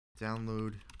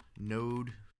download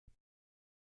Node.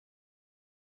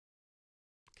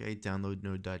 Okay, download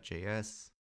Node.js.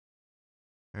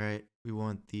 All right, we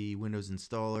want the Windows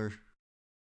installer.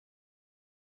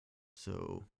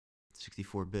 So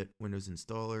 64-bit Windows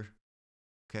installer.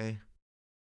 Okay,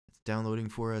 it's downloading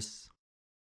for us.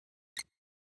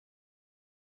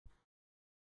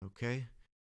 Okay,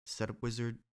 setup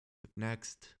wizard. Click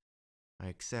next. I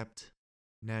accept.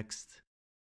 Next.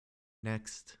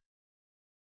 Next.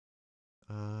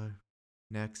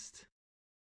 Next.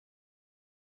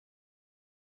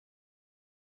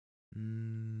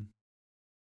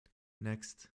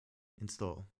 Next.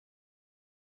 Install.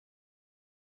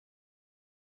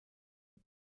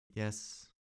 Yes.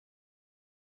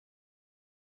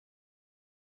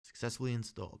 Successfully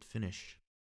installed. Finish.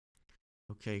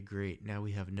 Okay, great. Now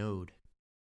we have Node.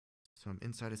 So I'm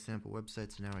inside a sample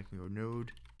website, so now I can go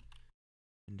Node,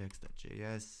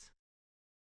 index.js.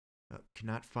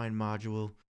 Cannot find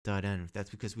module.env. That's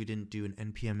because we didn't do an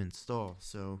npm install.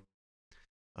 So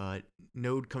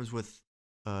Node comes with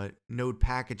Node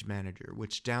Package Manager,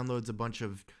 which downloads a bunch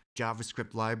of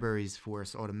JavaScript libraries for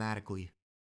us automatically.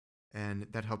 And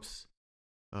that helps.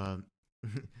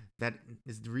 That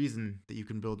is the reason that you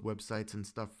can build websites and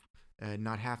stuff and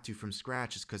not have to from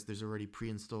scratch, is because there's already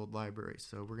pre-installed libraries.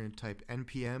 So we're going to type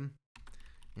npm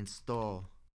install.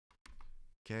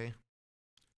 Okay.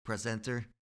 Press enter.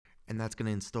 And that's going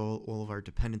to install all of our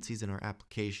dependencies in our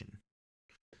application.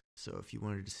 So if you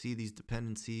wanted to see these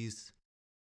dependencies,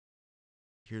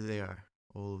 here they are,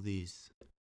 all of these.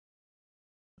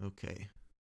 Okay.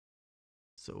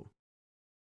 So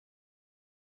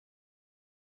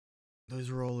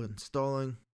those are all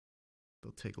installing.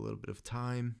 They'll take a little bit of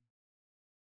time.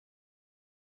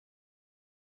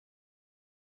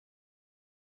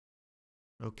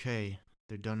 Okay,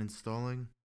 they're done installing.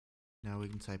 Now we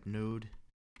can type node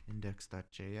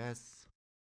index.js.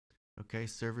 Okay,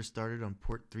 server started on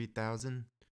port 3000.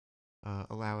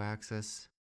 Allow access.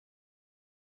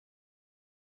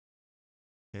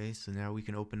 Okay, so now we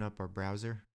can open up our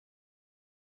browser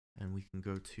and we can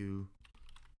go to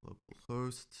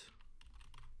localhost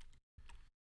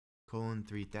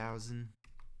 :3000.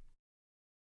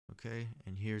 Okay,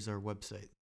 and here's our website.